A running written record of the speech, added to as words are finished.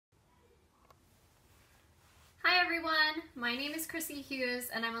everyone, my name is Chrissy Hughes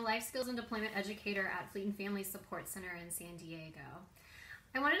and I'm a life skills and deployment educator at Fleet and Family Support Center in San Diego.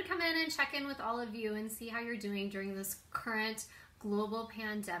 I wanted to come in and check in with all of you and see how you're doing during this current global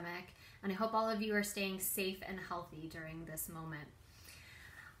pandemic, and I hope all of you are staying safe and healthy during this moment.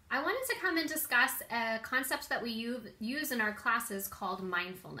 I wanted to come and discuss a concept that we use in our classes called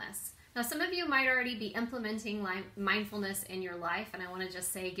mindfulness. Now, some of you might already be implementing mindfulness in your life, and I want to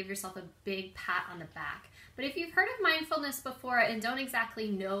just say give yourself a big pat on the back. But if you've heard of mindfulness before and don't exactly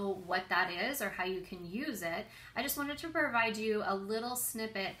know what that is or how you can use it, I just wanted to provide you a little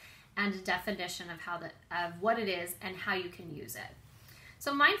snippet and a definition of what it is and how you can use it.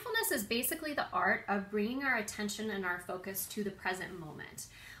 So mindfulness is basically the art of bringing our attention and our focus to the present moment.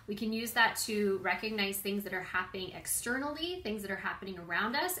 We can use that to recognize things that are happening externally, things that are happening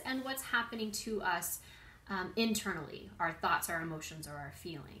around us, and what's happening to us internally, our thoughts, our emotions, or our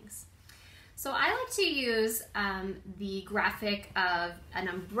feelings. So I like to use the graphic of an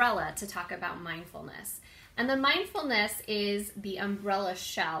umbrella to talk about mindfulness. And the mindfulness is the umbrella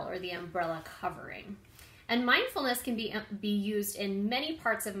shell or the umbrella covering. And mindfulness can be used in many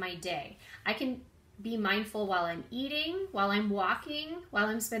parts of my day. I can be mindful while I'm eating, while I'm walking, while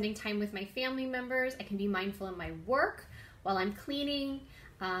I'm spending time with my family members. I can be mindful in my work, while I'm cleaning,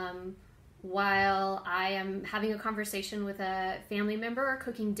 while I am having a conversation with a family member or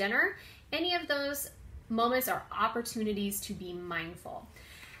cooking dinner. Any of those moments are opportunities to be mindful.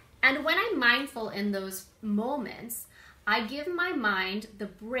 And when I'm mindful in those moments, I give my mind the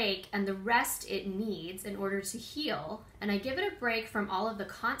break and the rest it needs in order to heal, and I give it a break from all of the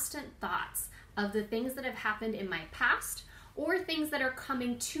constant thoughts of the things that have happened in my past or things that are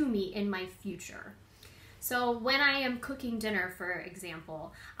coming to me in my future. So when I am cooking dinner, for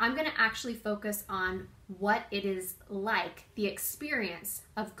example, I'm going to actually focus on what it is like, the experience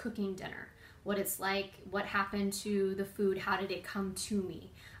of cooking dinner, what it's like, what happened to the food, how did it come to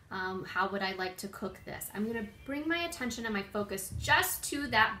me, how would I like to cook this. I'm going to bring my attention and my focus just to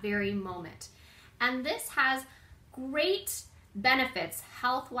that very moment. And this has great benefits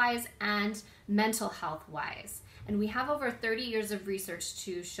health-wise and mental health-wise. And we have over 30 years of research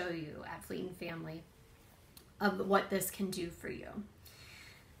to show you at Fleet and Family of what this can do for you.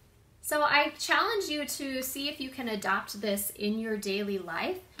 So I challenge you to see if you can adopt this in your daily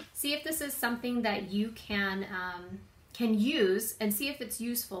life. See if this is something that you can use and see if it's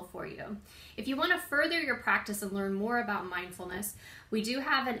useful for you. If you want to further your practice and learn more about mindfulness, we do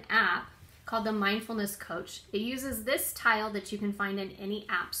have an app called the Mindfulness Coach. It uses this tile that you can find in any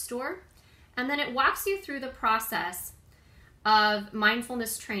app store, and then it walks you through the process of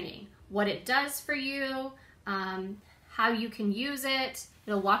mindfulness training, what it does for you, how you can use it.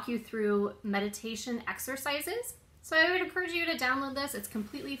 It'll walk you through meditation exercises. So I would encourage you to download this. It's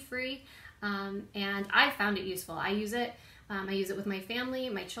completely free, and I found it useful. I use it with my family.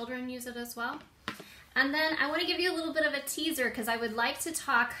 My children use it as well. And then I want to give you a little bit of a teaser because I would like to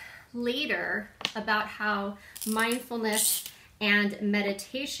talk later about how mindfulness and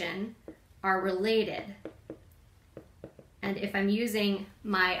meditation are related. And if I'm using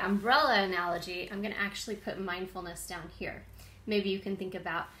my umbrella analogy, I'm going to actually put mindfulness down here. Maybe you can think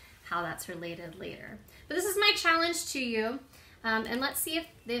about how that's related later. But this is my challenge to you, and let's see if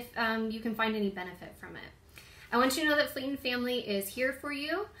you can find any benefit from it. I want you to know that Fleet and Family is here for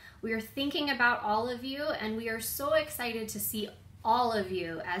you. We are thinking about all of you, and we are so excited to see all of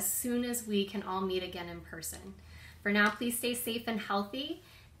you as soon as we can all meet again in person. For now, please stay safe and healthy,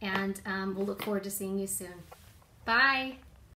 and we'll look forward to seeing you soon. Bye.